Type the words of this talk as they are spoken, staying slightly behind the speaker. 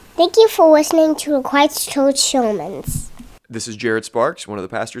Thank you for listening to Christ Church Sermons. This is Jared Sparks, one of the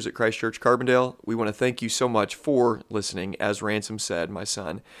pastors at Christ Church Carbondale. We want to thank you so much for listening, as Ransom said, my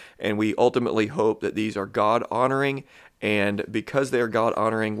son. And we ultimately hope that these are God-honoring, and because they are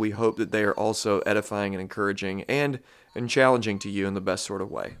God-honoring, we hope that they are also edifying and encouraging and challenging to you in the best sort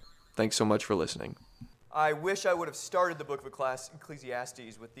of way. Thanks so much for listening. I wish I would have started the book of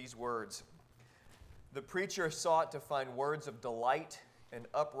Ecclesiastes with these words. The preacher sought to find words of delight, and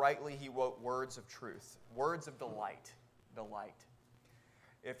uprightly he wrote words of truth. Words of delight. Delight.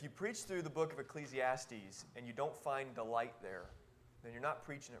 If you preach through the book of Ecclesiastes and you don't find delight there, then you're not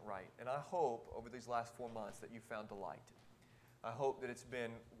preaching it right. And I hope over these last 4 months that you found delight. I hope that it's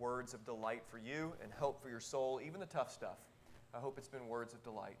been words of delight for you and help for your soul, even the tough stuff. I hope it's been words of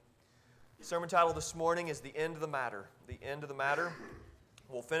delight. The sermon title this morning is The End of the Matter. The End of the Matter.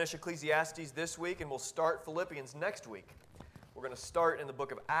 We'll finish Ecclesiastes this week and we'll start Philippians next week. We're going to start in the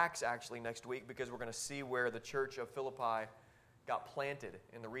book of Acts actually next week because we're going to see where the church of Philippi got planted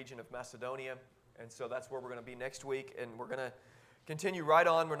in the region of Macedonia. And so that's where we're going to be next week. And we're going to continue right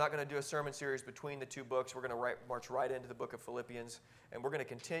on. We're not going to do a sermon series between the two books. We're going to march right into the book of Philippians. And we're going to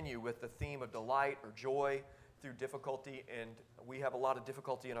continue with the theme of delight or joy through difficulty. And we have a lot of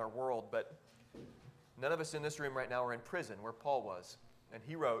difficulty in our world, but none of us in this room right now are in prison where Paul was. And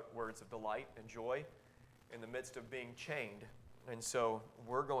he wrote words of delight and joy in the midst of being chained. And so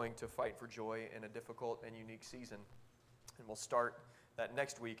we're going to fight for joy in a difficult and unique season. And we'll start that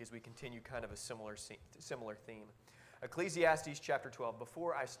next week as we continue kind of a similar theme. Ecclesiastes chapter 12.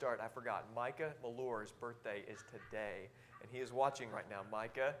 Before I start, I forgot. Micah Malore's birthday is today. And he is watching right now.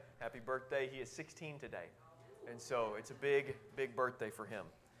 Micah, happy birthday. He is 16 today. And so it's a big, big birthday for him.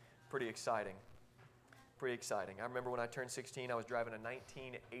 Pretty exciting. Pretty exciting. I remember when I turned 16, I was driving a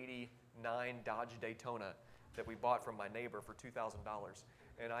 1989 Dodge Daytona that we bought from my neighbor for $2,000,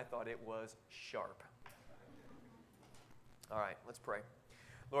 and I thought it was sharp. All right, let's pray.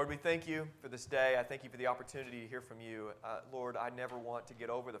 Lord, we thank you for this day. I thank you for the opportunity to hear from you. Lord, I never want to get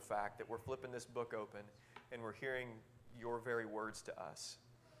over the fact that we're flipping this book open and we're hearing your very words to us.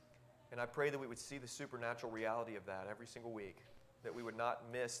 And I pray that we would see the supernatural reality of that every single week, that we would not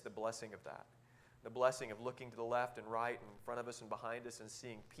miss the blessing of that. The blessing of looking to the left and right and in front of us and behind us and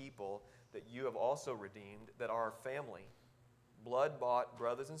seeing people that you have also redeemed, that are our family, blood-bought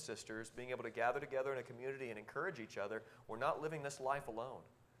brothers and sisters, being able to gather together in a community and encourage each other. We're not living this life alone.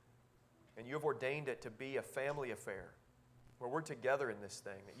 And you have ordained it to be a family affair where we're together in this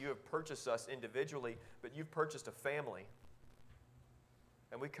thing, that you have purchased us individually, but you've purchased a family.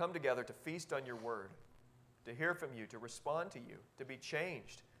 And we come together to feast on your word, to hear from you, to respond to you, to be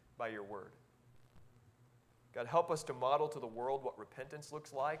changed by your word. God, help us to model to the world what repentance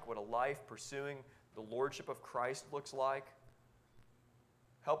looks like, what a life pursuing the lordship of Christ looks like.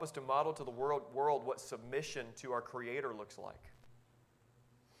 Help us to model to the world what submission to our Creator looks like.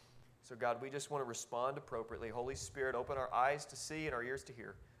 So God, we just want to respond appropriately. Holy Spirit, open our eyes to see and our ears to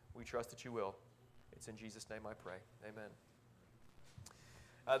hear. We trust that you will. It's in Jesus' name I pray. Amen.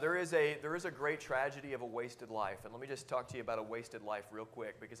 There is a great tragedy of a wasted life. And let me just talk to you about a wasted life real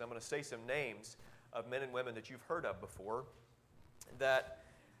quick, because I'm going to say some names of men and women that you've heard of before that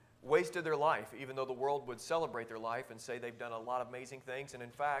wasted their life, even though the world would celebrate their life and say they've done a lot of amazing things. And in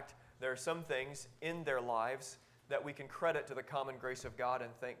fact, there are some things in their lives that we can credit to the common grace of God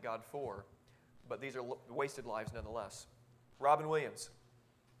and thank God for. But these are wasted lives nonetheless. Robin Williams.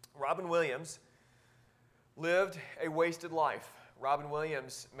 Robin Williams lived a wasted life. Robin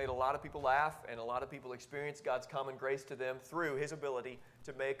Williams made a lot of people laugh, and a lot of people experienced God's common grace to them through his ability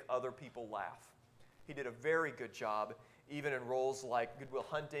to make other people laugh. He did a very good job, even in roles like Good Will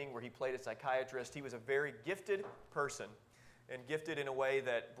Hunting, where he played a psychiatrist. He was a very gifted person, and gifted in a way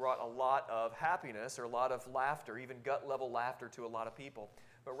that brought a lot of happiness or a lot of laughter, even gut-level laughter to a lot of people.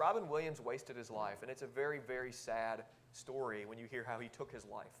 But Robin Williams wasted his life, and it's a very, very sad story when you hear how he took his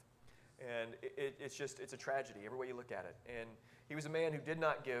life. And it's a tragedy every way you look at it. And he was a man who did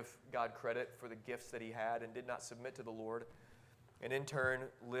not give God credit for the gifts that he had and did not submit to the Lord, and in turn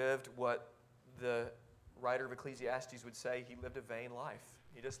lived what the writer of Ecclesiastes would say, he lived a vain life.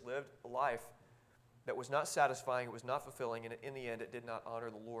 He just lived a life that was not satisfying, it was not fulfilling, and in the end it did not honor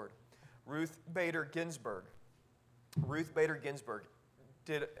the Lord. Ruth Bader Ginsburg. Ruth Bader Ginsburg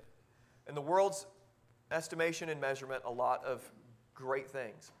did, in the world's estimation and measurement, a lot of great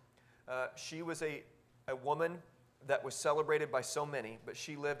things. She was a woman that was celebrated by so many, but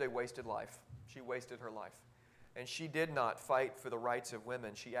she lived a wasted life. She wasted her life. And she did not fight for the rights of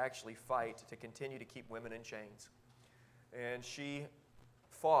women. She actually fought to continue to keep women in chains. And she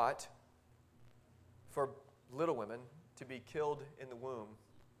fought for little women to be killed in the womb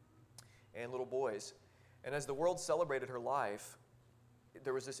and little boys. And as the world celebrated her life,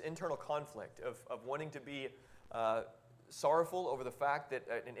 there was this internal conflict of wanting to be sorrowful over the fact that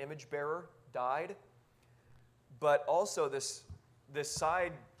an image bearer died, but also this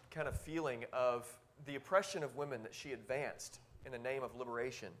side kind of feeling of the oppression of women that she advanced in the name of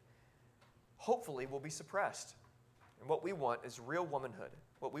liberation hopefully will be suppressed. And what we want is real womanhood.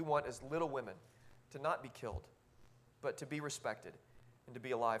 What we want is little women to not be killed, but to be respected and to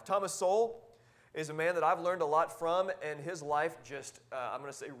be alive. Thomas Sowell is a man that I've learned a lot from, and his life just, I'm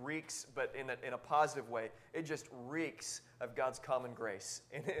going to say reeks, but in a positive way. It just reeks of God's common grace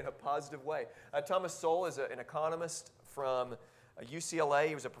in a positive way. Thomas Sowell is an economist from UCLA.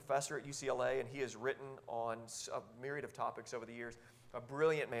 He was a professor at UCLA, and he has written on a myriad of topics over the years. A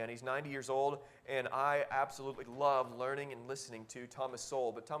brilliant man. He's 90 years old, and I absolutely love learning and listening to Thomas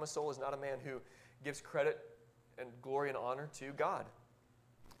Sowell. But Thomas Sowell is not a man who gives credit and glory and honor to God.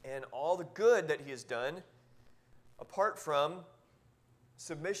 And all the good that he has done, apart from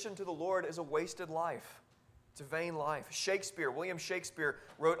submission to the Lord, is a wasted life. It's a vain life. William Shakespeare,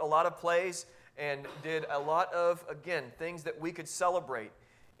 wrote a lot of plays and did a lot of, again, things that we could celebrate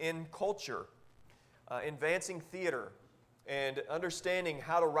in culture, advancing theater, and understanding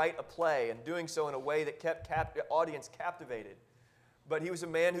how to write a play and doing so in a way that kept the audience captivated. But he was a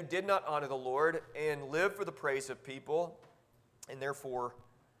man who did not honor the Lord and lived for the praise of people, and therefore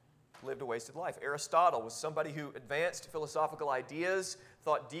lived a wasted life. Aristotle was somebody who advanced philosophical ideas,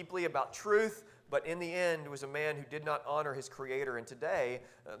 thought deeply about truth, but in the end was a man who did not honor his Creator. And today,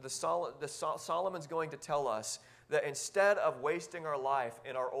 Solomon's going to tell us that instead of wasting our life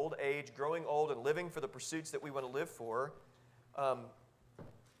in our old age, growing old and living for the pursuits that we want to live for,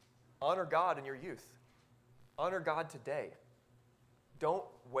 honor God in your youth. Honor God today. Don't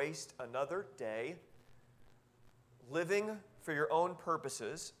waste another day living for your own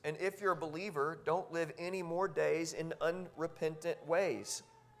purposes. And if you're a believer, don't live any more days in unrepentant ways.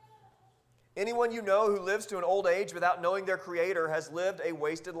 Anyone you know who lives to an old age without knowing their Creator has lived a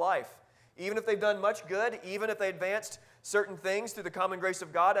wasted life. Even if they've done much good, even if they advanced certain things through the common grace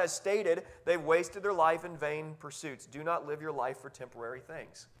of God, as stated, they've wasted their life in vain pursuits. Do not live your life for temporary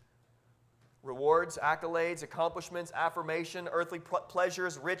things. Rewards, accolades, accomplishments, affirmation, earthly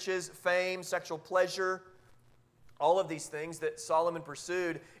pleasures, riches, fame, sexual pleasure, all of these things that Solomon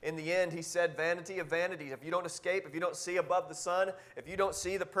pursued, in the end, he said, vanity of vanities. If you don't escape, if you don't see above the sun, if you don't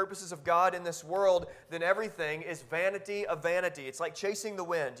see the purposes of God in this world, then everything is vanity of vanity. It's like chasing the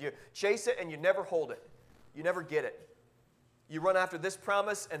wind. You chase it and you never hold it. You never get it. You run after this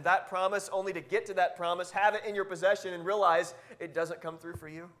promise and that promise only to get to that promise, have it in your possession, and realize it doesn't come through for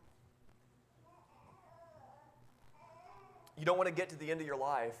you. You don't want to get to the end of your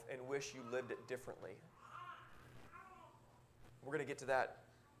life and wish you lived it differently. We're going to get to that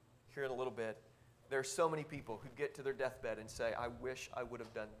here in a little bit. There are so many people who get to their deathbed and say, I wish I would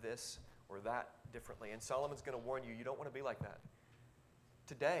have done this or that differently. And Solomon's going to warn you, you don't want to be like that.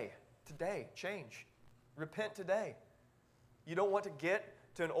 Today, change. Repent today. You don't want to get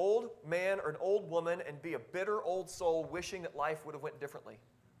to an old man or an old woman and be a bitter old soul wishing that life would have went differently.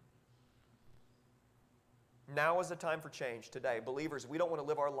 Now is the time for change today. Believers, we don't want to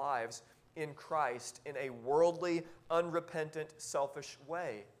live our lives in Christ in a worldly, unrepentant, selfish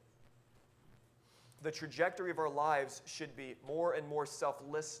way. The trajectory of our lives should be more and more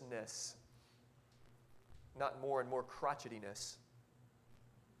selflessness, not more and more crotchetiness.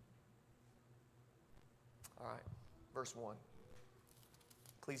 All right, verse 1.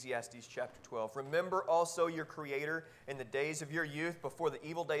 Ecclesiastes chapter 12. Remember also your Creator in the days of your youth, before the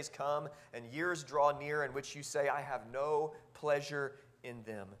evil days come and years draw near, in which you say, I have no pleasure in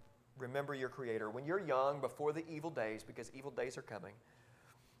them. Remember your Creator. When you're young, before the evil days, because evil days are coming,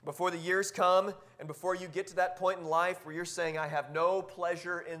 before the years come, and before you get to that point in life where you're saying, I have no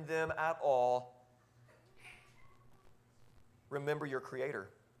pleasure in them at all, remember your Creator.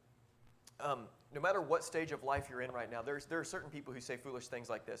 No matter what stage of life you're in right now, there are certain people who say foolish things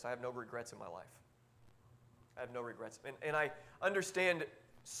like this. I have no regrets in my life. I have no regrets. And I understand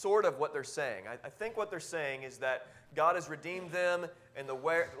sort of what they're saying. I think what they're saying is that God has redeemed them, and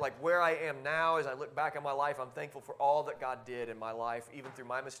where I am now, as I look back on my life, I'm thankful for all that God did in my life, even through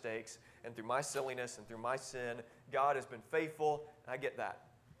my mistakes and through my silliness and through my sin. God has been faithful, and I get that.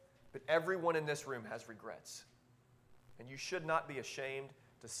 But everyone in this room has regrets. And you should not be ashamed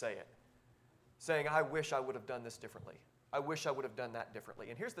to say it. Saying, I wish I would have done this differently. I wish I would have done that differently.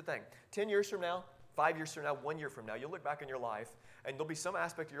 And here's the thing. 10 years from now, 5 years from now, 1 year from now, you'll look back in your life, and there'll be some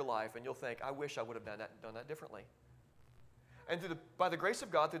aspect of your life, and you'll think, I wish I would have done that differently. And by the grace of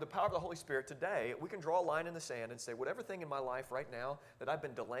God, through the power of the Holy Spirit, today, we can draw a line in the sand and say, whatever thing in my life right now that I've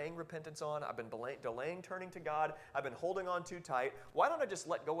been delaying repentance on, I've been delaying turning to God, I've been holding on too tight, why don't I just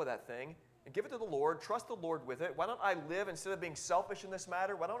let go of that thing and give it to the Lord, trust the Lord with it? Why don't I live, instead of being selfish in this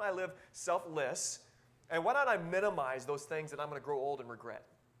matter, why don't I live selfless? And why don't I minimize those things that I'm going to grow old and regret?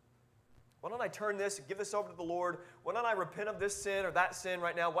 Why don't I turn this and give this over to the Lord? Why don't I repent of this sin or that sin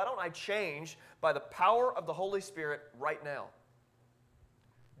right now? Why don't I change by the power of the Holy Spirit right now?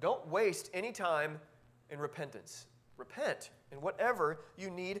 Don't waste any time in repentance. Repent in whatever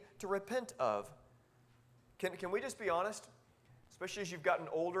you need to repent of. Can we just be honest? Especially as you've gotten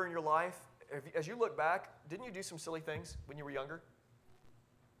older in your life, as you look back, didn't you do some silly things when you were younger?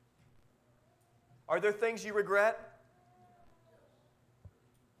 Are there things you regret?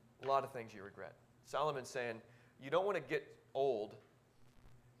 A lot of things you regret. Solomon's saying, you don't want to get old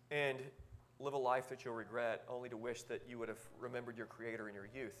and live a life that you'll regret, only to wish that you would have remembered your Creator in your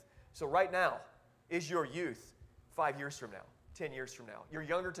youth. So right now is your youth 5 years from now, 10 years from now. You're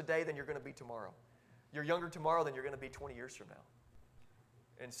younger today than you're going to be tomorrow. You're younger tomorrow than you're going to be 20 years from now.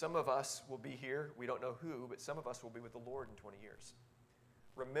 And some of us will be here, we don't know who, but some of us will be with the Lord in 20 years.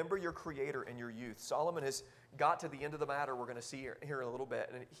 Remember your Creator in your youth. Solomon has got to the end of the matter we're going to see here in a little bit.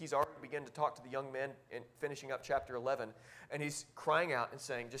 And he's already begun to talk to the young men in finishing up chapter 11. And he's crying out and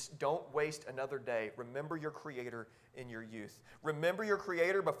saying, just don't waste another day. Remember your Creator in your youth. Remember your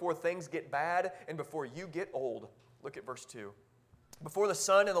Creator before things get bad and before you get old. Look at verse 2. Before the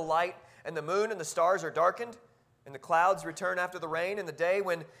sun and the light and the moon and the stars are darkened, and the clouds return after the rain, in the day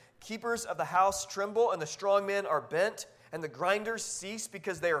when keepers of the house tremble and the strong men are bent, and the grinders cease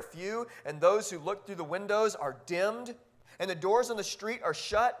because they are few, and those who look through the windows are dimmed, and the doors on the street are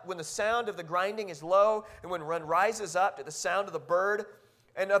shut when the sound of the grinding is low, and when one rises up to the sound of the bird,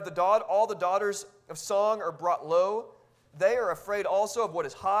 and of the all the daughters of song are brought low. They are afraid also of what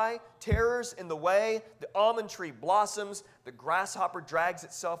is high, terrors in the way, the almond tree blossoms, the grasshopper drags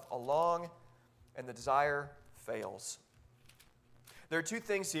itself along, and the desire fails. There are two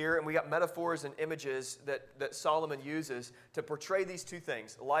things here, and we got metaphors and images that Solomon uses to portray these two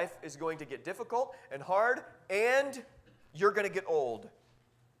things. Life is going to get difficult and hard, and you're going to get old.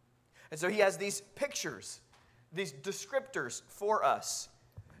 And so he has these pictures, these descriptors for us.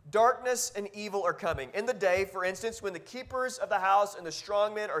 Darkness and evil are coming. In the day, for instance, when the keepers of the house and the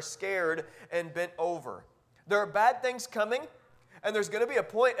strong men are scared and bent over. There are bad things coming. And there's going to be a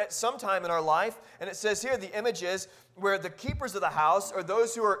point at some time in our life, and it says here, the image is where the keepers of the house, or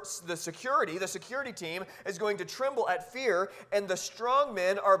those who are the security team, is going to tremble at fear, and the strong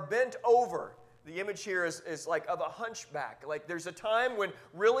men are bent over. The image here is like of a hunchback. Like there's a time when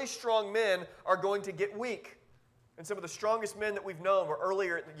really strong men are going to get weak. And some of the strongest men that we've known were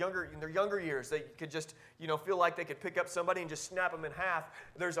earlier in their younger years. They could just, feel like they could pick up somebody and just snap them in half.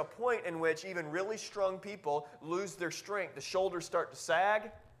 There's a point in which even really strong people lose their strength. The shoulders start to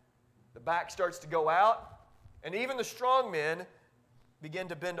sag, the back starts to go out, and even the strong men begin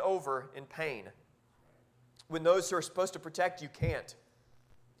to bend over in pain. When those who are supposed to protect you can't.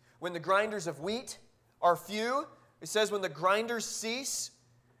 When the grinders of wheat are few, it says when the grinders cease,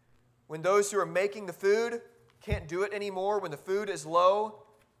 when those who are making the food can't do it anymore, when the food is low,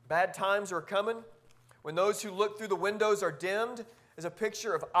 bad times are coming. When those who look through the windows are dimmed, is a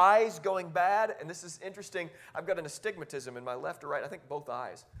picture of eyes going bad. And this is interesting. I've got an astigmatism in my left or right, I think both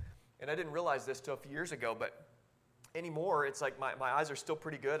eyes. And I didn't realize this till a few years ago, but anymore, it's like my eyes are still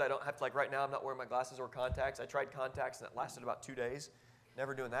pretty good. I don't have to, right now, I'm not wearing my glasses or contacts. I tried contacts and it lasted about 2 days.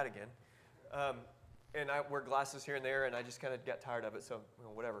 Never doing that again. And I wear glasses here and there, and I just kind of got tired of it, so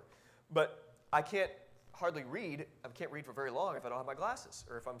whatever. But I can't hardly read. I can't read for very long if I don't have my glasses,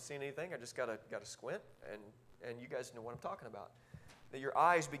 or if I'm seeing anything, I just gotta squint. And you guys know what I'm talking about. That your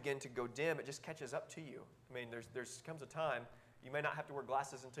eyes begin to go dim. It just catches up to you. I mean, there's comes a time you may not have to wear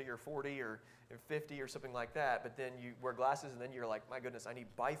glasses until you're 40 or 50 or something like that. But then you wear glasses, and then you're like, my goodness, I need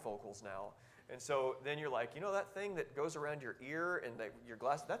bifocals now. And so then you're like, that thing that goes around your ear and your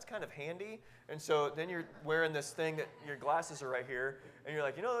glasses, that's kind of handy. And so then you're wearing this thing that your glasses are right here, and you're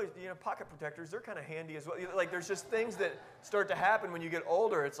like, pocket protectors, they're kind of handy as well. Like there's just things that start to happen when you get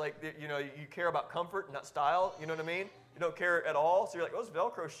older. It's like, you care about comfort, not style. You know what I mean? You don't care at all. So you're like, those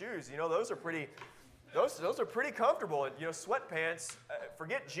Velcro shoes, those are pretty. Those are pretty comfortable. And sweatpants.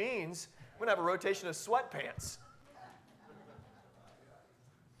 Forget jeans. I'm gonna have a rotation of sweatpants.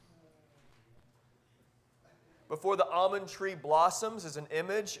 Before the almond tree blossoms is an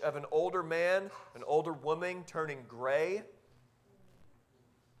image of an older man, an older woman turning gray.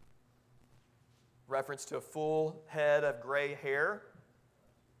 Reference to a full head of gray hair.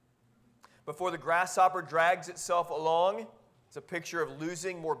 Before the grasshopper drags itself along It's a picture of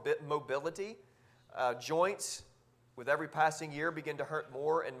losing more mobility. Joints, with every passing year, begin to hurt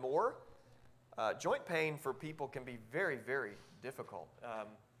more and more. Joint pain for people can be very, very difficult.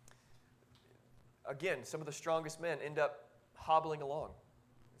 Again, some of the strongest men end up hobbling along.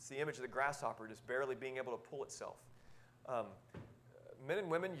 It's the image of the grasshopper just barely being able to pull itself. Men and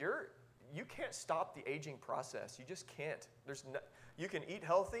women, you can't stop the aging process. You just can't. You can eat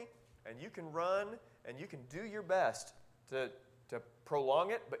healthy, and you can run, and you can do your best to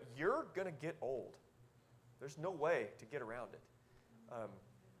prolong it, but you're going to get old. There's no way to get around it.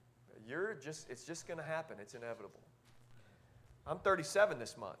 It's just going to happen. It's inevitable. I'm 37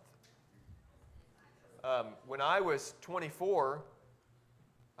 this month. When I was 24,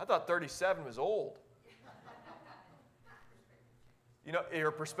 I thought 37 was old. You know,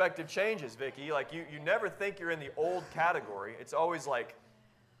 your perspective changes, Vicki. Like, you never think you're in the old category. It's always like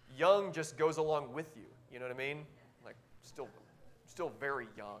young just goes along with you. You know what I mean? Like, still very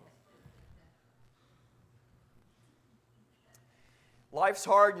young. Life's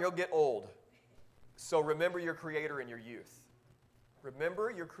hard and you'll get old. So remember your Creator in your youth. Remember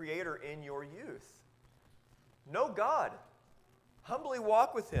your Creator in your youth. Know God. Humbly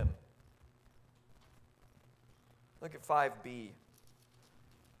walk with Him. Look at 5b.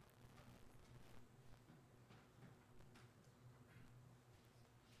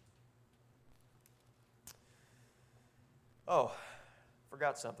 Oh,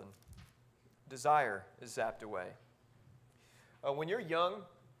 forgot something. Desire is zapped away. When you're young,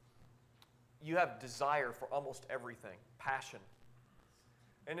 you have desire for almost everything, passion.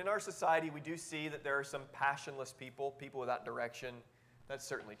 And in our society, we do see that there are some passionless people without direction. That's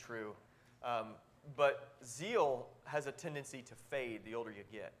certainly true. But zeal has a tendency to fade the older you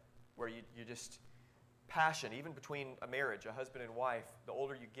get, where you just, passion, even between a marriage, a husband and wife, the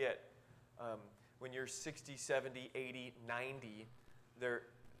older you get, when you're 60, 70, 80, 90,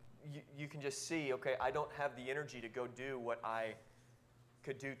 you can just see, okay, I don't have the energy to go do what I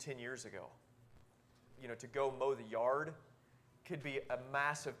could do 10 years ago. You know, to go mow the yard could be a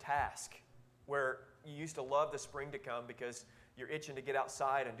massive task where you used to love the spring to come because you're itching to get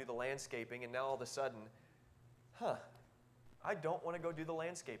outside and do the landscaping, and now all of a sudden, I don't want to go do the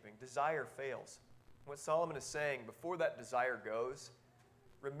landscaping. Desire fails. What Solomon is saying, before that desire goes,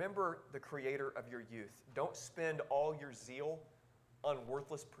 remember the Creator of your youth. Don't spend all your zeal on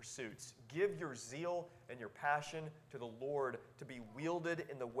worthless pursuits. Give your zeal and your passion to the Lord to be wielded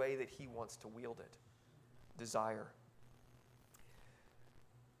in the way that He wants to wield it. Desire.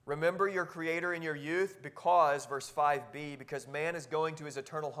 Remember your Creator in your youth because, verse 5b, because man is going to his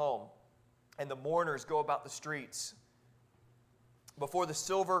eternal home, and the mourners go about the streets. Before the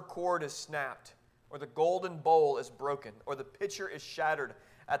silver cord is snapped, or the golden bowl is broken, or the pitcher is shattered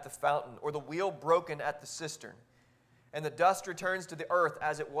at the fountain, or the wheel broken at the cistern. And the dust returns to the earth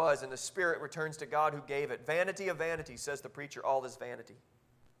as it was, and the spirit returns to God who gave it. Vanity of vanity, says the preacher, all is vanity.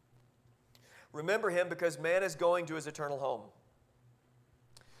 Remember Him because man is going to his eternal home.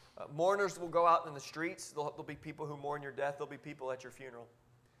 Mourners will go out in the streets. There'll be people who mourn your death. There'll be people at your funeral.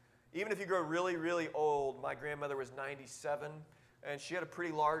 Even if you grow really, really old, my grandmother was 97, and she had a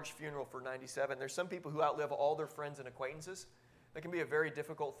pretty large funeral for 97. There's some people who outlive all their friends and acquaintances. That can be a very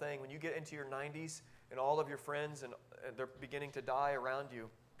difficult thing. When you get into your 90s and all of your friends and they're beginning to die around you,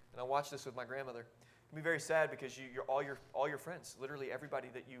 and I watched this with my grandmother, it can be very sad because all your friends, literally everybody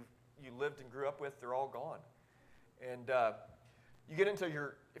that you lived and grew up with, they're all gone. And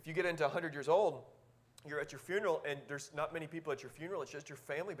if you get into 100 years old, you're at your funeral and there's not many people at your funeral. It's just your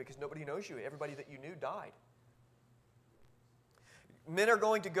family because nobody knows you. Everybody that you knew died. Men are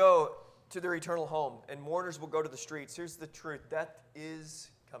going to go to their eternal home, and mourners will go to the streets. Here's the truth. Death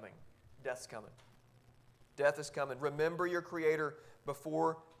is coming. Death's coming. Death is coming. Remember your Creator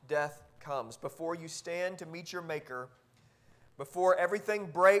before death comes. Before you stand to meet your Maker, before everything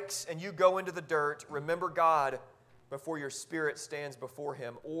breaks and you go into the dirt, remember God before your spirit stands before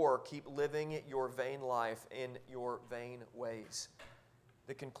Him, or keep living your vain life in your vain ways.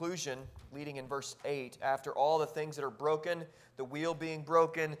 The conclusion, leading in verse 8, after all the things that are broken, the wheel being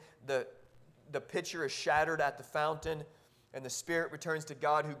broken, the pitcher is shattered at the fountain, and the spirit returns to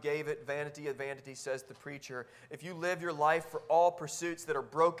God who gave it. Vanity of vanity, says the preacher. If you live your life for all pursuits that are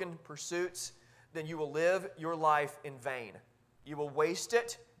broken pursuits, then you will live your life in vain. You will waste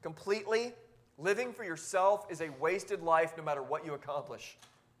it completely. Living for yourself is a wasted life no matter what you accomplish.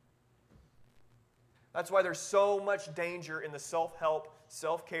 That's why there's so much danger in the self-help,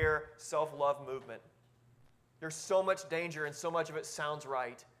 self-care, self-love movement. There's so much danger and so much of it sounds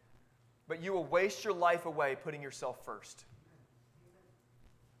right. But you will waste your life away putting yourself first.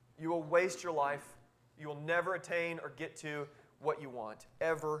 You will waste your life. You will never attain or get to what you want,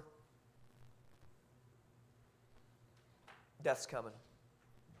 ever. Death's coming.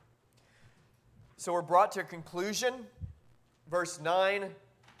 So we're brought to a conclusion. Verse 9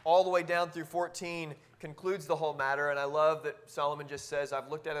 all the way down through 14 concludes the whole matter. And I love that Solomon just says, I've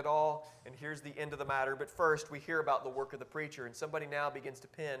looked at it all, and here's the end of the matter. But first, we hear about the work of the preacher. And somebody now begins to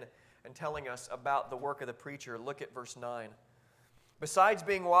pin and telling us about the work of the preacher. Look at verse 9. Besides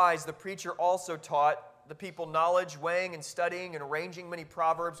being wise, the preacher also taught the people knowledge, weighing and studying and arranging many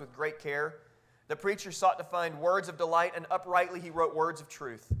proverbs with great care. The preacher sought to find words of delight, and uprightly he wrote words of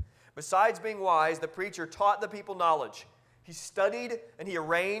truth. Besides being wise, the preacher taught the people knowledge. He studied and he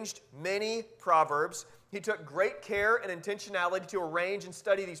arranged many proverbs. He took great care and intentionality to arrange and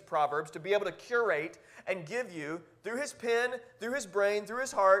study these proverbs, to be able to curate and give you, through his pen, through his brain, through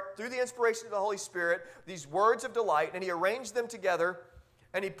his heart, through the inspiration of the Holy Spirit, these words of delight. And he arranged them together,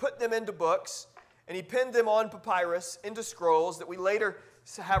 and he put them into books, and he pinned them on papyrus into scrolls that we later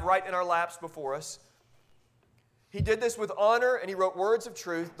have right in our laps before us. He did this with honor, and he wrote words of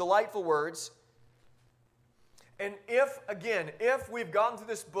truth, delightful words. And if we've gotten through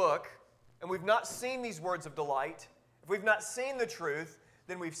this book and we've not seen these words of delight, if we've not seen the truth,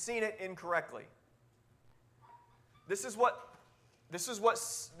 then we've seen it incorrectly. This is what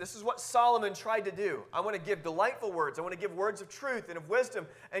Solomon tried to do. I want to give delightful words. I want to give words of truth and of wisdom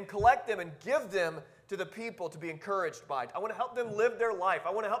and collect them and give them to the people to be encouraged by. I want to help them live their life.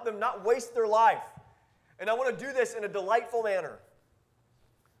 I want to help them not waste their life. And I want to do this in a delightful manner.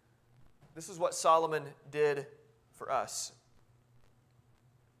 This is what Solomon did for us.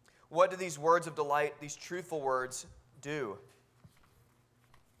 What do these words of delight, these truthful words, do?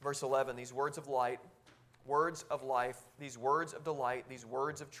 Verse 11, these words of light, words of life, these words of delight, these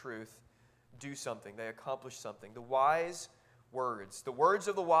words of truth do something. They accomplish something. The wise words. The words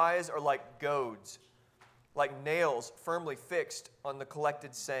of the wise are like goads, like nails firmly fixed on the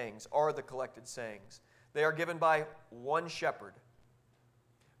collected sayings, are the collected sayings. They are given by one shepherd.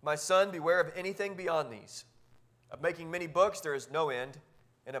 My son, beware of anything beyond these. Of making many books there is no end,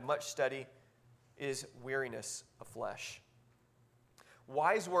 and of much study is weariness of flesh.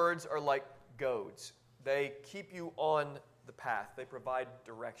 Wise words are like goads. They keep you on the path. They provide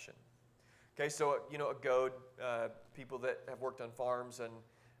direction. Okay, so, a goad, people that have worked on farms and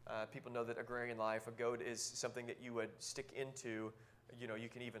people know that agrarian life, a goad is something that you would stick into. You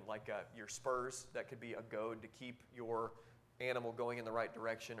can even, your spurs, that could be a goad to keep your animal going in the right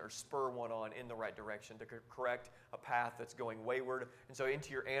direction, or spur one on in the right direction to correct a path that's going wayward. And so into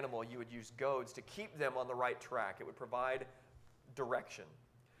your animal, you would use goads to keep them on the right track. It would provide direction.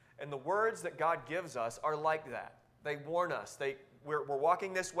 And the words that God gives us are like that. They warn us. We're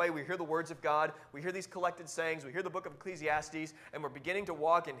walking this way. We hear the words of God. We hear these collected sayings. We hear the book of Ecclesiastes, and we're beginning to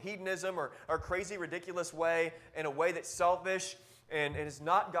walk in hedonism or crazy, ridiculous way, in a way that's selfish and is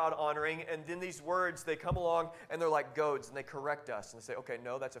not God-honoring. And then these words, they come along, and they're like goads, and they correct us. And they say, okay,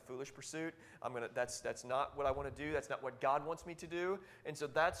 no, that's a foolish pursuit. That's not what I want to do. That's not what God wants me to do. And so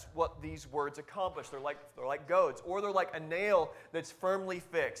that's what these words accomplish. They're like goads, or they're like a nail that's firmly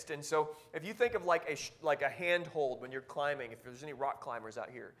fixed. And so if you think of like a handhold when you're climbing, if there's any rock climbers out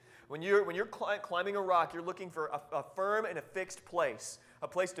here, when you're climbing a rock, you're looking for a firm and a fixed place, a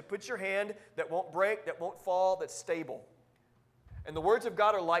place to put your hand that won't break, that won't fall, that's stable. And the words of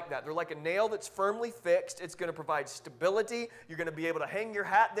God are like that. They're like a nail that's firmly fixed. It's going to provide stability. You're going to be able to hang your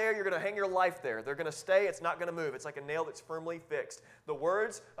hat there. You're going to hang your life there. They're going to stay. It's not going to move. It's like a nail that's firmly fixed. The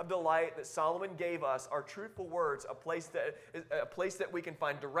words of delight that Solomon gave us are truthful words, a place that we can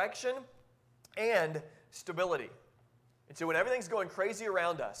find direction and stability. And so when everything's going crazy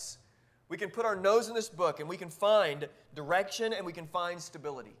around us, we can put our nose in this book and we can find direction and we can find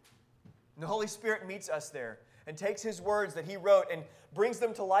stability. And the Holy Spirit meets us there and takes His words that He wrote and brings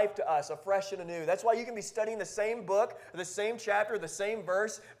them to life to us afresh and anew. That's why you can be studying the same book, the same chapter, the same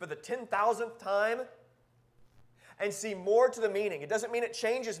verse for the 10,000th time and see more to the meaning. It doesn't mean it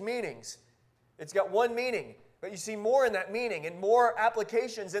changes meanings. It's got one meaning, but you see more in that meaning and more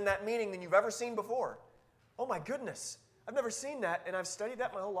applications in that meaning than you've ever seen before. Oh my goodness, I've never seen that, and I've studied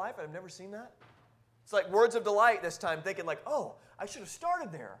that my whole life, and I've never seen that. It's like words of delight this time, thinking like, oh, I should have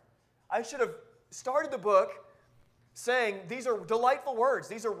started there. I should have started the book saying these are delightful words.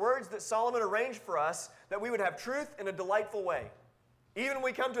 These are words that Solomon arranged for us, that we would have truth in a delightful way. Even when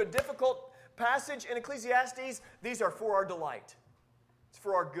we come to a difficult passage in Ecclesiastes, these are for our delight. It's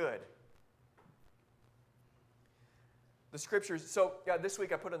for our good. The scriptures, so this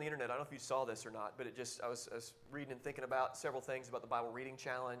week I put on the internet, I don't know if you saw this or not, but I was reading and thinking about several things about the Bible Reading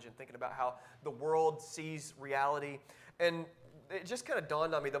Challenge and thinking about how the world sees reality. And it just kind of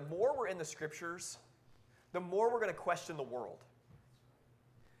dawned on me, the more we're in the scriptures, the more we're going to question the world.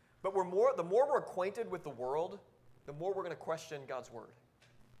 But the more we're acquainted with the world, the more we're going to question God's word.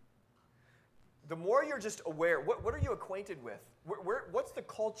 The more you're just aware, what are you acquainted with? What's the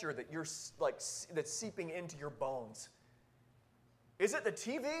culture that you're that's seeping into your bones? Is it the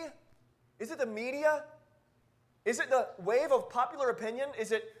TV? Is it the media? Is it the wave of popular opinion?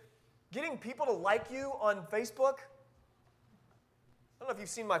 Is it getting people to like you on Facebook? I don't know if you've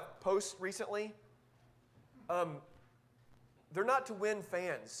seen my posts recently. They're not to win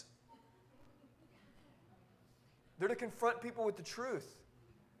fans. They're to confront people with the truth.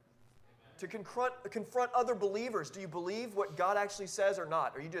 To confront other believers. Do you believe what God actually says or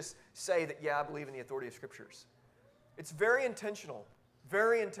not? Or you just say that, yeah, I believe in the authority of Scriptures? It's very intentional.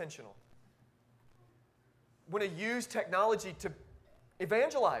 Very intentional. Want to use technology to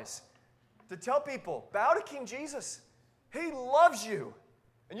evangelize, to tell people, bow to King Jesus. He loves you.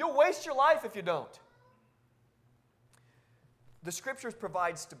 And you'll waste your life if you don't. The Scriptures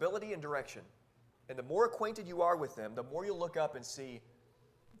provide stability and direction. And the more acquainted you are with them, the more you'll look up and see,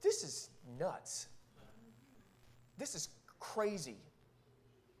 this is nuts. This is crazy.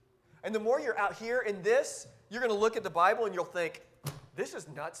 And the more you're out here in this, you're going to look at the Bible and you'll think, this is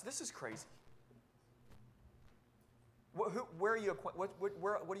nuts. This is crazy. Where are you?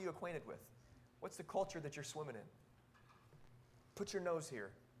 What are you acquainted with? What's the culture that you're swimming in? Put your nose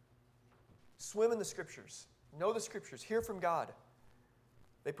here. Swim in the Scriptures. Know the Scriptures. Hear from God.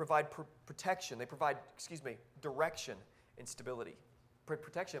 They provide protection. They provide, direction and stability.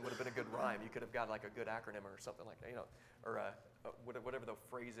 Protection would have been a good rhyme. You could have got like a good acronym or something like that, or whatever the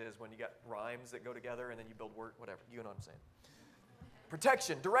phrase is when you got rhymes that go together and then you build word, whatever. You know what I'm saying.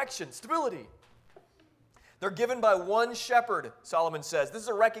 Protection, direction, stability. They're given by one shepherd, Solomon says. This is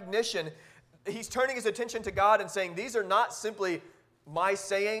a recognition. He's turning his attention to God and saying, these are not simply my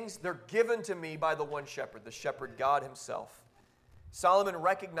sayings. They're given to me by the one shepherd, the shepherd God himself. Solomon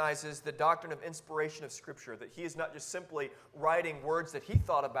recognizes the doctrine of inspiration of Scripture, that he is not just simply writing words that he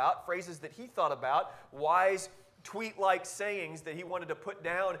thought about, phrases that he thought about, wise tweet-like sayings that he wanted to put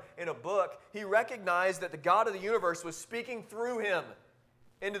down in a book. He recognized that the God of the universe was speaking through him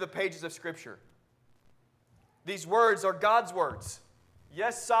into the pages of Scripture. These words are God's words.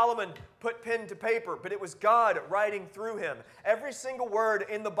 Yes, Solomon put pen to paper, but it was God writing through him. Every single word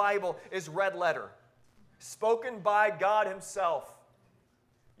in the Bible is red letter, spoken by God himself.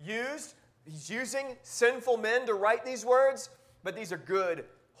 He's using sinful men to write these words, but these are good,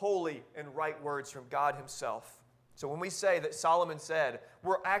 holy, and right words from God himself. So when we say that Solomon said,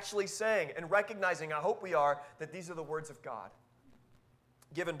 we're actually saying and recognizing, I hope we are, that these are the words of God,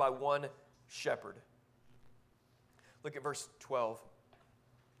 given by one shepherd. Look at verse 12.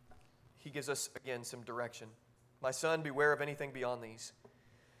 He gives us, again, some direction. My son, beware of anything beyond these.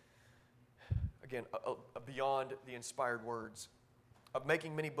 Again, beyond the inspired words. Of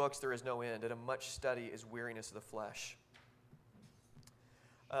making many books there is no end, and of much study is weariness of the flesh.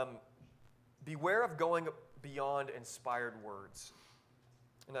 Beware of going beyond inspired words.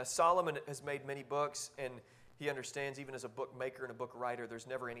 And Solomon has made many books, and he understands, even as a book maker and a book writer, there's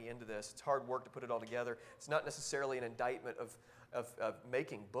never any end to this. It's hard work to put it all together. It's not necessarily an indictment of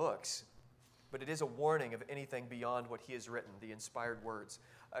making books, but it is a warning of anything beyond what he has written, the inspired words.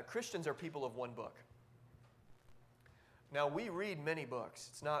 Christians are people of one book. Now, we read many books.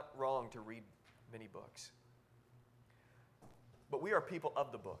 It's not wrong to read many books. But we are people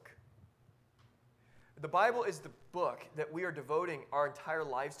of the book. The Bible is the book that we are devoting our entire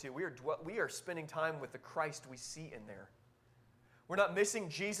lives to. We are spending time with the Christ we see in there. We're not missing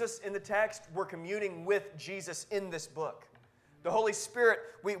Jesus in the text. We're communing with Jesus in this book. The Holy Spirit,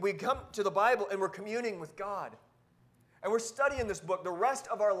 we come to the Bible and we're communing with God. And we're studying this book the rest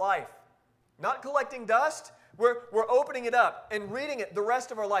of our life. Not collecting dust. We're opening it up and reading it the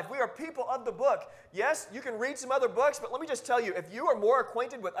rest of our life. We are people of the book. Yes, you can read some other books, but let me just tell you, if you are more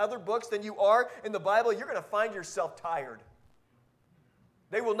acquainted with other books than you are in the Bible, you're going to find yourself tired.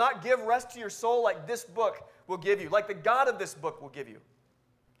 They will not give rest to your soul like this book will give you, like the God of this book will give you.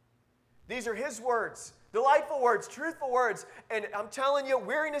 These are His words, delightful words, truthful words, and I'm telling you,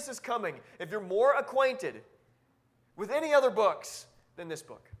 weariness is coming if you're more acquainted with any other books than this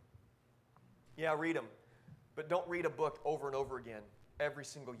book. Yeah, read them. But don't read a book over and over again every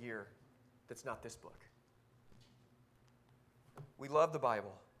single year that's not this book. We love the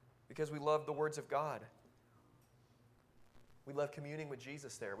Bible because we love the words of God. We love communing with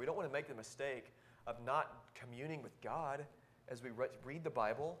Jesus there. We don't want to make the mistake of not communing with God as we read the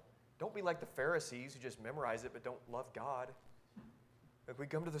Bible. Don't be like the Pharisees who just memorize it but don't love God. But we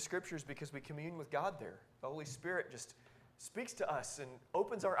come to the Scriptures because we commune with God there. The Holy Spirit just speaks to us and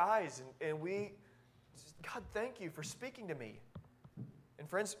opens our eyes, and we... God, thank you for speaking to me. And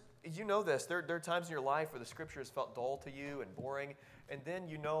friends, you know this. There are times in your life where the scriptures felt dull to you and boring, and then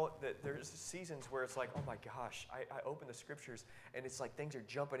you know that there's seasons where it's like, oh my gosh, I open the scriptures, and it's like things are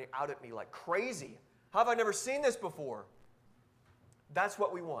jumping out at me like crazy. How have I never seen this before? That's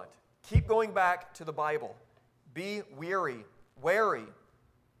what we want. Keep going back to the Bible. Be wary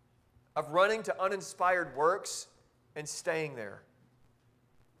of running to uninspired works and staying there.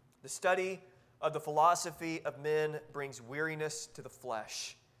 The study of the philosophy of men brings weariness to the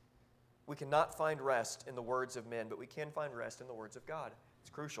flesh. We cannot find rest in the words of men, but we can find rest in the words of God. It's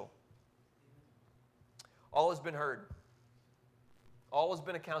crucial. All has been heard. All has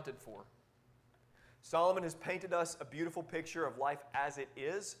been accounted for. Solomon has painted us a beautiful picture of life as it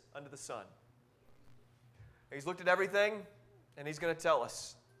is under the sun. He's looked at everything, and he's going to tell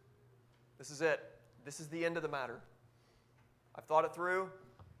us, this is it. This is the end of the matter. I've thought it through.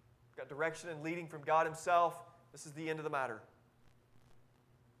 Got direction and leading from God himself. This is the end of the matter.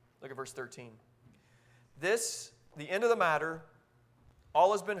 Look at verse 13. This, the end of the matter,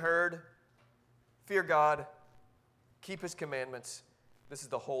 all has been heard. Fear God. Keep his commandments. This is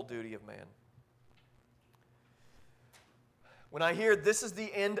the whole duty of man. When I hear this is the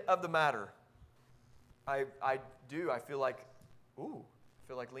end of the matter, I feel like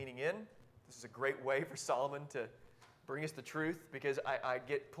leaning in. This is a great way for Solomon to bring us the truth, because I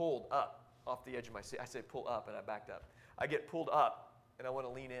get pulled up off the edge of my seat. I say pull up, and I backed up. I get pulled up, and I want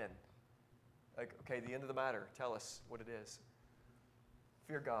to lean in. Like, okay, the end of the matter. Tell us what it is.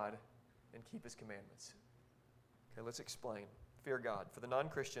 Fear God and keep his commandments. Okay, let's explain. Fear God. For the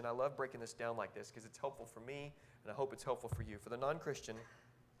non-Christian, I love breaking this down like this because it's helpful for me, and I hope it's helpful for you. For the non-Christian,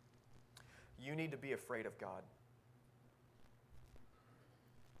 you need to be afraid of God.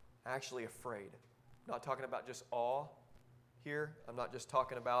 Actually afraid. I'm not talking about just awe here. I'm not just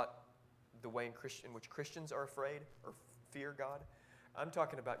talking about the way in which Christians are afraid or fear God. I'm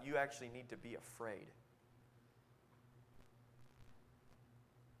talking about you actually need to be afraid.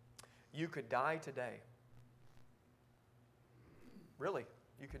 You could die today. Really,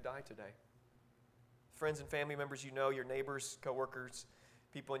 you could die today. Friends and family members you know, your neighbors, coworkers,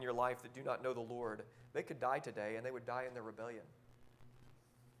 people in your life that do not know the Lord, they could die today, and they would die in their rebellion.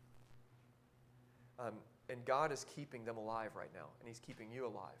 And God is keeping them alive right now, and he's keeping you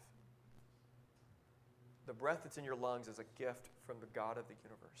alive. The breath that's in your lungs is a gift from the God of the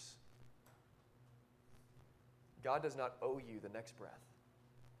universe. God does not owe you the next breath.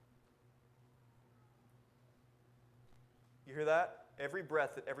 You hear that? Every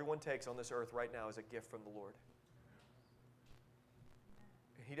breath that everyone takes on this earth right now is a gift from the Lord.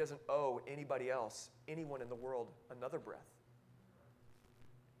 And he doesn't owe anybody else, anyone in the world, another breath.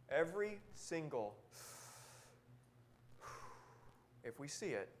 Every single, if we see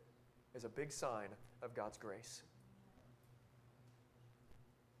it, is a big sign of God's grace.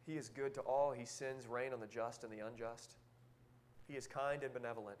 He is good to all. He sends rain on the just and the unjust. He is kind and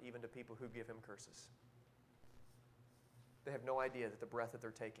benevolent, even to people who give him curses. They have no idea that the breath that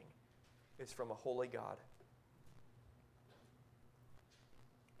they're taking is from a holy God.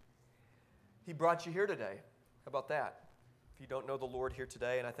 He brought you here today. How about that? If you don't know the Lord here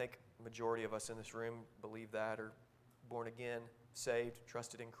today, and I think the majority of us in this room believe that, or born again, saved,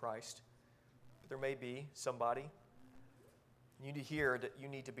 trusted in Christ, but there may be somebody. You need to hear that you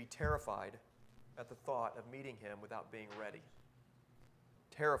need to be terrified at the thought of meeting him without being ready.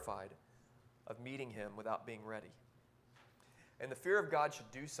 Terrified of meeting him without being ready. And the fear of God should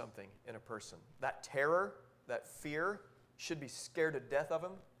do something in a person. That terror, that fear, should be scared to death of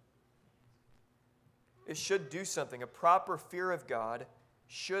him. It should do something. A proper fear of God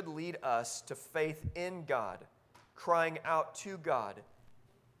should lead us to faith in God, crying out to God.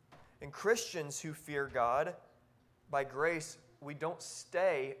 And Christians who fear God, by grace, we don't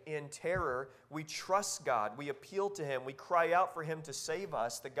stay in terror. We trust God. We appeal to him. We cry out for him to save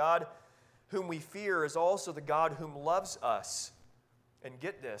us. The God whom we fear is also the God whom loves us. And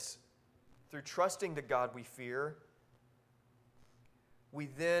get this, through trusting the God we fear, we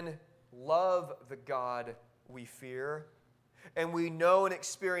then love the God we fear, and we know and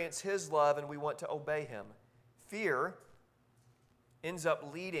experience his love, and we want to obey him. Fear ends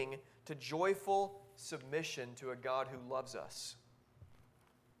up leading to joyful submission to a God who loves us.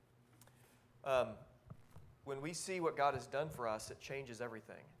 When we see what God has done for us, it changes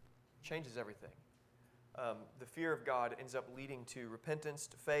everything. It changes everything. The fear of God ends up leading to repentance,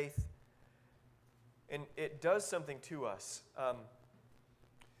 to faith, and it does something to us.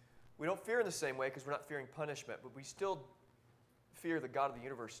 We don't fear in the same way because we're not fearing punishment, but we still fear the God of the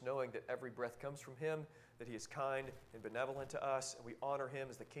universe, knowing that every breath comes from him, that he is kind and benevolent to us, and we honor him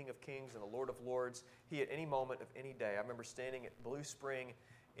as the King of Kings and the Lord of Lords. He, at any moment of any day, I remember standing at Blue Spring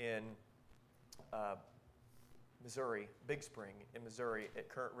in Missouri, Big Spring in Missouri at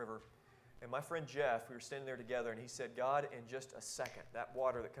Current River. And my friend Jeff, we were standing there together, and he said, God, in just a second, that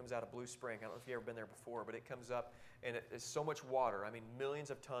water that comes out of Blue Spring, I don't know if you've ever been there before, but it comes up, and it is so much water. I mean, millions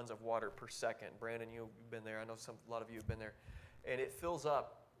of tons of water per second. Brandon, you've been there. I know a lot of you have been there. And it fills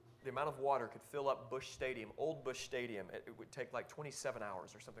up, the amount of water could fill up Busch Stadium, old Busch Stadium. It would take like 27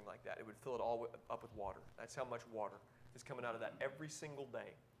 hours or something like that. It would fill it all up with water. That's how much water is coming out of that every single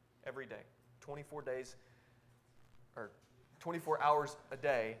day, every day, 24 days, or 24 hours a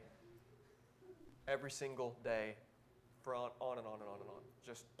day, every single day, for on and on and on and on.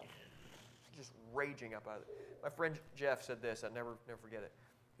 Just raging up out of it. My friend Jeff said this, I'll never forget it.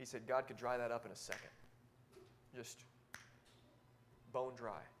 He said, God could dry that up in a second. Just bone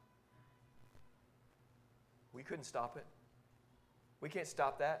dry. We couldn't stop it. We can't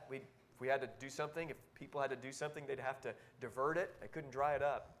stop that. If we had to do something, if people had to do something, they'd have to divert it. They couldn't dry it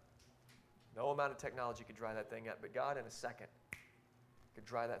up. No amount of technology could dry that thing up, but God in a second could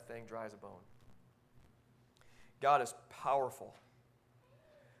dry that thing dry as a bone. God is powerful.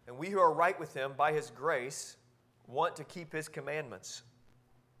 And we who are right with Him by His grace want to keep His commandments.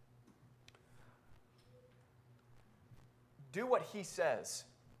 Do what He says.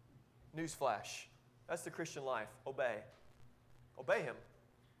 Newsflash. That's the Christian life. Obey. Obey Him.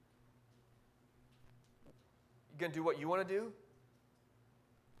 You going to do what you want to do?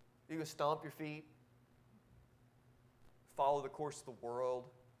 You going to stomp your feet? Follow the course of the world?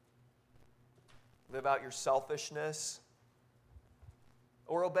 Live out your selfishness?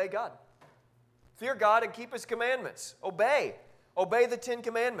 Or obey God? Fear God and keep His commandments. Obey. Obey the 10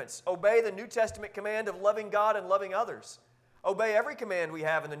 commandments. Obey the New Testament command of loving God and loving others. Obey every command we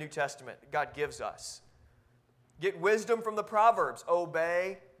have in the New Testament that God gives us. Get wisdom from the Proverbs.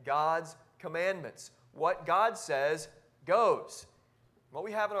 Obey God's commandments. What God says goes. What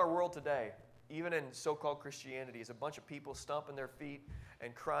we have in our world today, even in so-called Christianity, is a bunch of people stomping their feet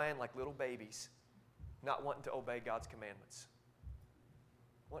and crying like little babies, not wanting to obey God's commandments,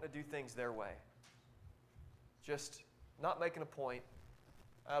 wanting to do things their way, just not making a point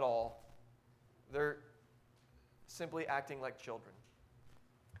at all. They're simply acting like children.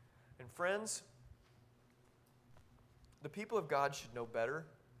 And friends, the people of God should know better.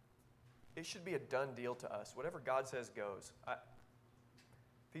 It should be a done deal to us. Whatever God says goes.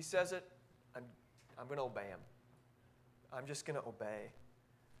 If He says it, I'm going to obey Him. I'm just going to obey.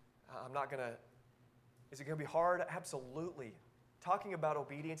 I'm not going to... Is it going to be hard? Absolutely. Talking about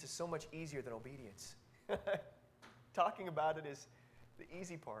obedience is so much easier than obedience. Talking about it is the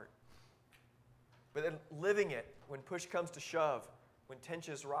easy part. But then living it, when push comes to shove, when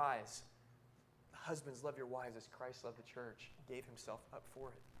tensions rise, husbands, love your wives as Christ loved the church and gave Himself up for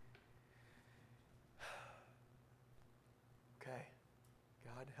it. Okay,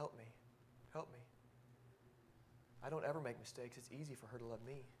 God, help me. Help me. I don't ever make mistakes. It's easy for her to love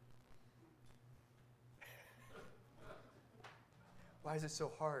me. Why is it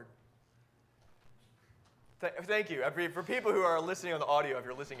so hard? Thank you. For people who are listening on the audio, if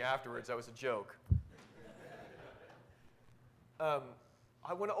you're listening afterwards, that was a joke.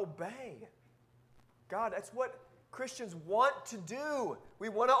 I want to obey. God, that's what Christians want to do. We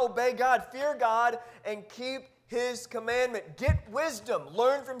want to obey God, fear God, and keep His commandment. Get wisdom.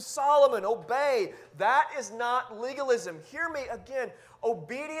 Learn from Solomon. Obey. That is not legalism. Hear me again.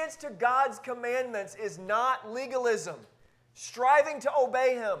 Obedience to God's commandments is not legalism. Striving to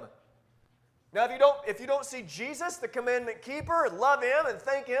obey Him. Now, if you don't see Jesus, the commandment keeper, love Him and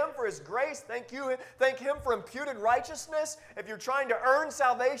thank Him for His grace, thank Him for imputed righteousness, if you're trying to earn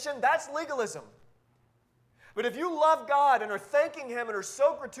salvation, that's legalism. But if you love God and are thanking Him and are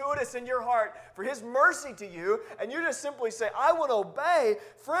so gratuitous in your heart for His mercy to you, and you just simply say, I want to obey,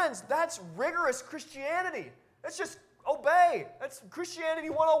 friends, that's rigorous Christianity. That's just obey. That's Christianity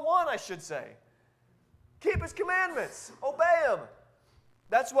 101, I should say. Keep His commandments. Obey Him.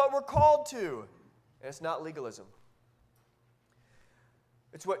 That's what we're called to. And it's not legalism.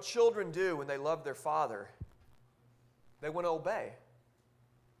 It's what children do when they love their father. They want to obey.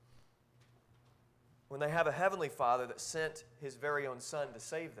 When they have a heavenly Father that sent His very own Son to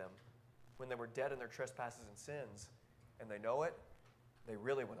save them when they were dead in their trespasses and sins, and they know it, they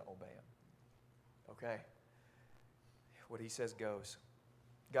really want to obey Him. Okay. What He says goes.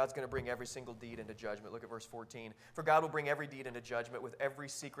 God's going to bring every single deed into judgment. Look at verse 14. For God will bring every deed into judgment with every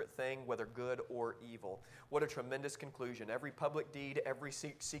secret thing, whether good or evil. What a tremendous conclusion. Every public deed, every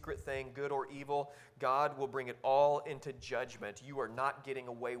secret thing, good or evil, God will bring it all into judgment. You are not getting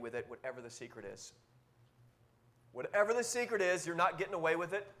away with it, whatever the secret is. Whatever the secret is, you're not getting away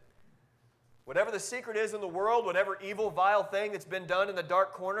with it. Whatever the secret is in the world, whatever evil, vile thing that's been done in the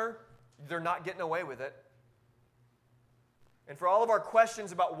dark corner, they're not getting away with it. And for all of our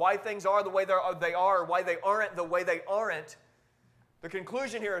questions about why things are the way they are, or why they aren't the way they aren't, the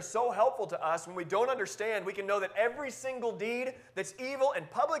conclusion here is so helpful to us. When we don't understand, we can know that every single deed that's evil in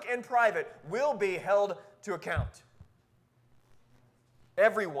public and private will be held to account.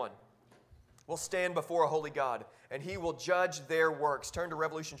 Everyone will stand before a holy God, and He will judge their works. Turn to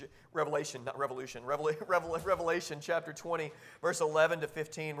Revelation chapter 20, verse 11 to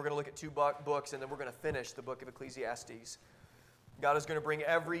 15. We're going to look at two books, and then we're going to finish the book of Ecclesiastes. God is going to bring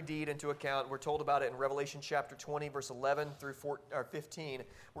every deed into account. We're told about it in Revelation chapter 20, verse 11 through 15.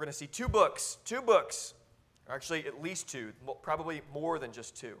 We're going to see two books, actually at least two, probably more than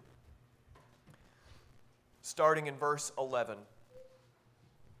just two. Starting in verse 11.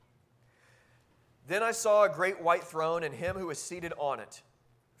 Then I saw a great white throne and Him who was seated on it.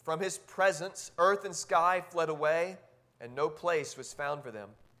 From His presence, earth and sky fled away, and no place was found for them.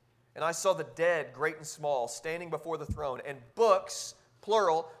 And I saw the dead, great and small, standing before the throne, and books,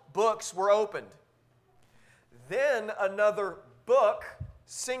 plural, books were opened. Then another book,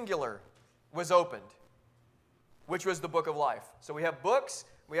 singular, was opened, which was the book of life. So we have books,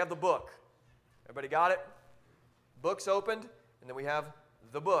 we have the book. Everybody got it? Books opened, and then we have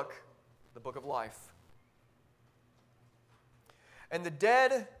the book of life. And the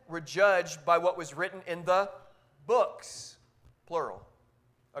dead were judged by what was written in the books, plural,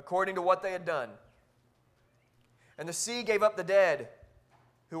 according to what they had done. And the sea gave up the dead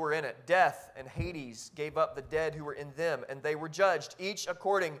who were in it. Death and Hades gave up the dead who were in them, and they were judged, each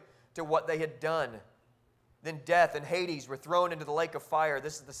according to what they had done. Then death and Hades were thrown into the lake of fire.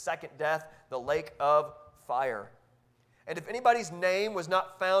 This is the second death, the lake of fire. And if anybody's name was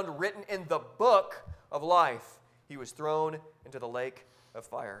not found written in the book of life, he was thrown into the lake of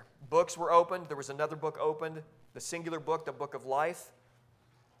fire. Books were opened. There was another book opened, the singular book, the book of life,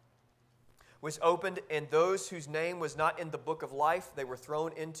 was opened, and those whose name was not in the book of life, they were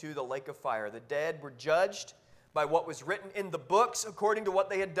thrown into the lake of fire. The dead were judged by what was written in the books according to what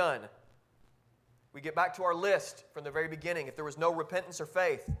they had done. We get back to our list from the very beginning. If there was no repentance or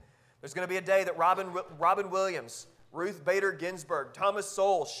faith, there's going to be a day that Robin Williams, Ruth Bader Ginsburg, Thomas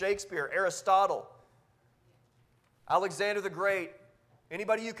Sowell, Shakespeare, Aristotle, Alexander the Great,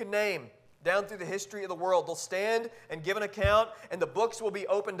 anybody you can name, down through the history of the world, they'll stand and give an account, and the books will be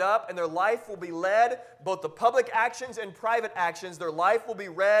opened up, and their life will be led, both the public actions and private actions, their life will be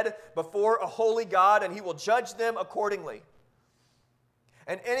read before a holy God, and He will judge them accordingly.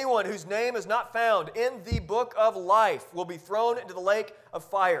 And anyone whose name is not found in the book of life will be thrown into the lake of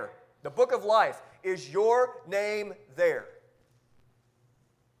fire. The book of life. Is your name there?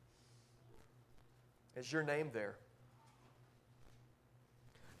 Is your name there?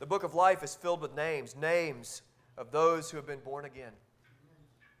 The book of life is filled with names of those who have been born again.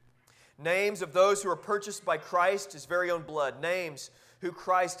 Names of those who are purchased by Christ, His very own blood. Names who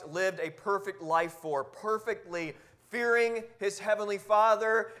Christ lived a perfect life for, perfectly fearing His heavenly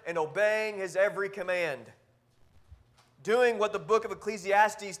Father and obeying His every command. Doing what the book of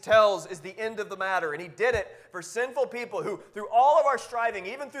Ecclesiastes tells is the end of the matter. And He did it for sinful people who, through all of our striving,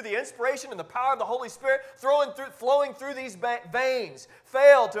 even through the inspiration and the power of the Holy Spirit flowing through these veins,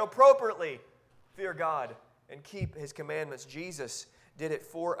 fail to appropriately fear God and keep His commandments. Jesus did it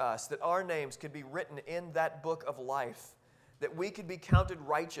for us, that our names could be written in that book of life, that we could be counted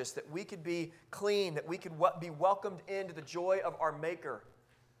righteous, that we could be clean, that we could be welcomed into the joy of our Maker.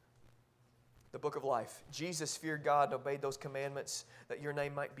 The book of life. Jesus feared God and obeyed those commandments that your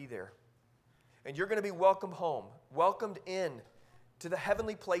name might be there. And you're going to be welcomed home, welcomed in to the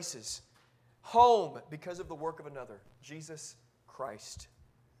heavenly places, home because of the work of another, Jesus Christ.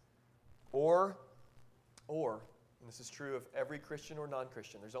 Or, and this is true of every Christian or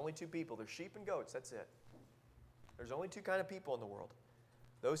non-Christian, there's only two people. There's sheep and goats, that's it. There's only two kind of people in the world.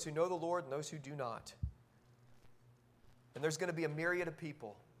 Those who know the Lord and those who do not. And there's going to be a myriad of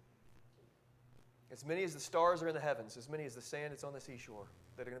people. As many as the stars are in the heavens, as many as the sand that's on the seashore,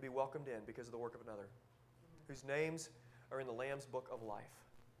 that are going to be welcomed in because of the work of another, whose names are in the Lamb's book of life.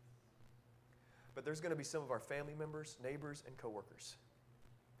 But there's going to be some of our family members, neighbors, and coworkers.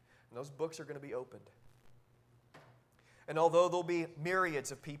 And those books are going to be opened. And although there'll be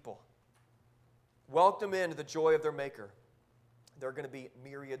myriads of people welcomed into the joy of their Maker, there are going to be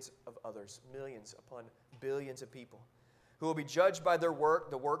myriads of others, millions upon billions of people, who will be judged by their work,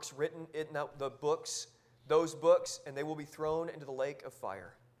 the works written in the books, those books, and they will be thrown into the lake of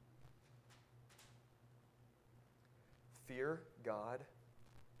fire. Fear God.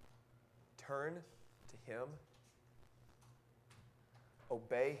 Turn to Him.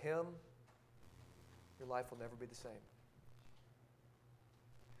 Obey Him. your life will never be the same.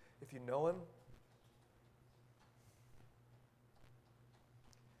 If you know Him,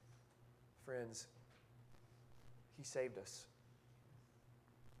 friends, He saved us.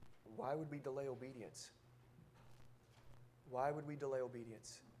 Why would we delay obedience? Why would we delay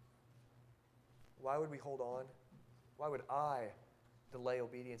obedience? Why would we hold on? Why would I delay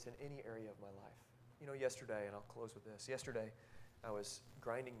obedience in any area of my life? You know, yesterday, and I'll close with this. Yesterday, I was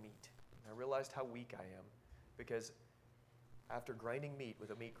grinding meat. I realized how weak I am because after grinding meat with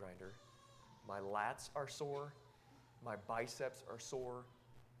a meat grinder, my lats are sore, my biceps are sore,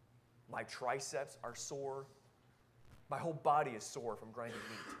 my triceps are sore, my whole body is sore from grinding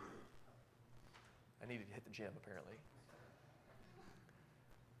meat. I needed to hit the gym, apparently.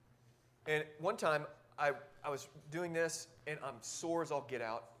 And one time, I was doing this, and I'm sore as all get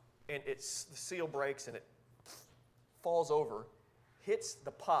out, and the seal breaks, and it falls over, hits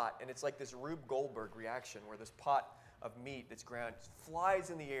the pot, and it's like this Rube Goldberg reaction where this pot of meat that's ground flies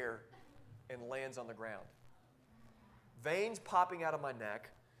in the air and lands on the ground. Veins popping out of my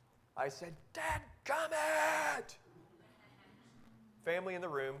neck. I said, "Dadgummit!" Family in the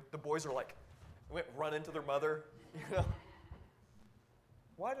room. The boys are like, went run into their mother. You know,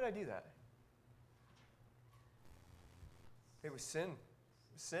 why did I do that? It was sin.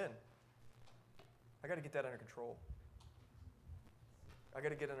 It was sin. I got to get that under control. I got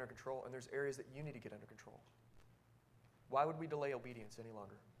to get under control, and there's areas that you need to get under control. Why would we delay obedience any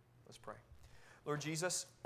longer? Let's pray. Lord Jesus,